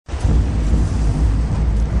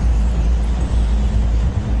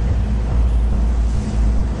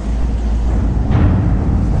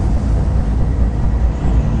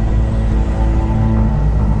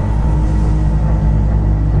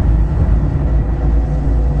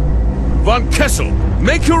Von Kessel,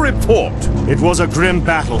 make your report! It was a grim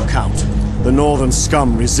battle, Count. The northern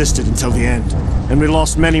scum resisted until the end, and we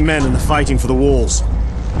lost many men in the fighting for the walls.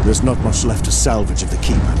 There's not much left to salvage of the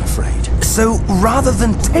keep, I'm afraid. So, rather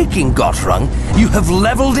than taking Gottrung, you have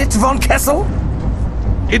leveled it, Von Kessel?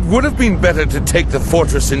 It would have been better to take the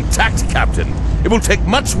fortress intact, Captain. It will take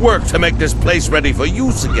much work to make this place ready for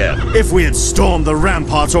use again. If we had stormed the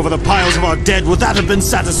ramparts over the piles of our dead, would that have been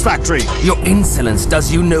satisfactory? Your insolence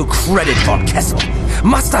does you no credit, Von Kessel.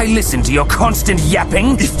 Must I listen to your constant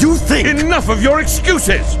yapping? If you think... Enough of your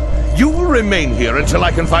excuses! You will remain here until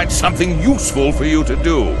I can find something useful for you to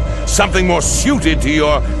do. Something more suited to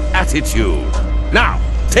your attitude. Now,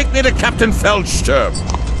 take me to Captain Feldsturm.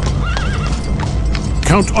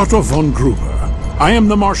 Count Otto von Gruber. I am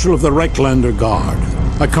the Marshal of the Reichslander Guard.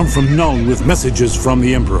 I come from Nuln with messages from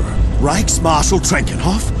the Emperor. Reichsmarshal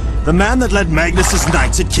Trenkenhoff? The man that led Magnus's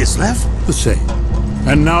knights at Kislev? The same.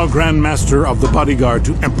 And now Grand Master of the Bodyguard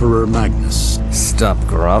to Emperor Magnus. Stop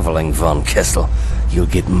groveling, Von Kessel. You'll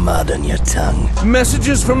get mud on your tongue.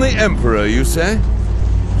 Messages from the Emperor, you say?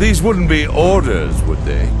 These wouldn't be orders, would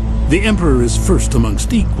they? The Emperor is first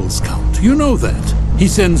amongst equals, Count. You know that. He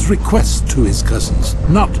sends requests to his cousins,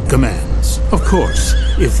 not commands. Of course,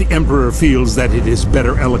 if the Emperor feels that it is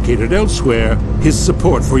better allocated elsewhere, his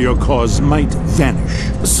support for your cause might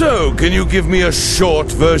vanish. So, can you give me a short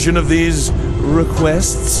version of these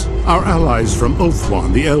requests? Our allies from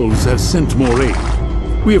Ulthuan, the elves, have sent more aid.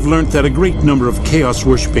 We have learnt that a great number of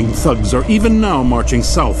chaos-worshipping thugs are even now marching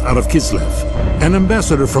south out of Kislev. An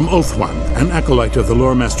ambassador from Ulthuan, an acolyte of the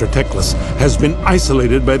Lore Master Teclis, has been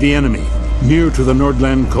isolated by the enemy, near to the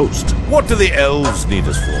Nordland coast. What do the elves need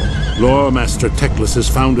us for? Lore Master Teclis is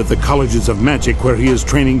found at the Colleges of Magic where he is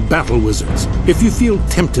training battle wizards. If you feel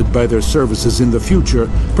tempted by their services in the future,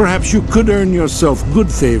 perhaps you could earn yourself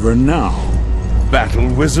good favor now.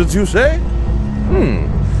 Battle wizards, you say?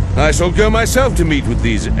 I shall go myself to meet with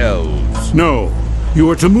these elves. No. You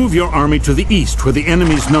are to move your army to the east where the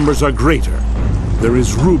enemy's numbers are greater. There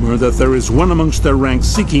is rumor that there is one amongst their ranks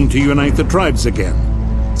seeking to unite the tribes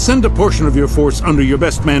again. Send a portion of your force under your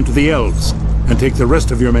best man to the elves, and take the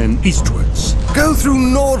rest of your men eastwards. Go through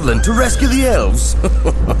Nordland to rescue the elves?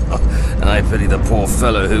 I pity the poor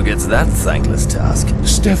fellow who gets that thankless task.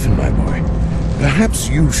 Stefan, my boy, perhaps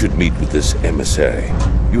you should meet with this emissary.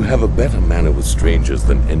 You have a better manner with strangers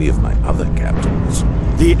than any of my other captains.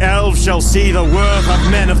 The elves shall see the worth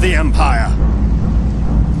of men of the Empire.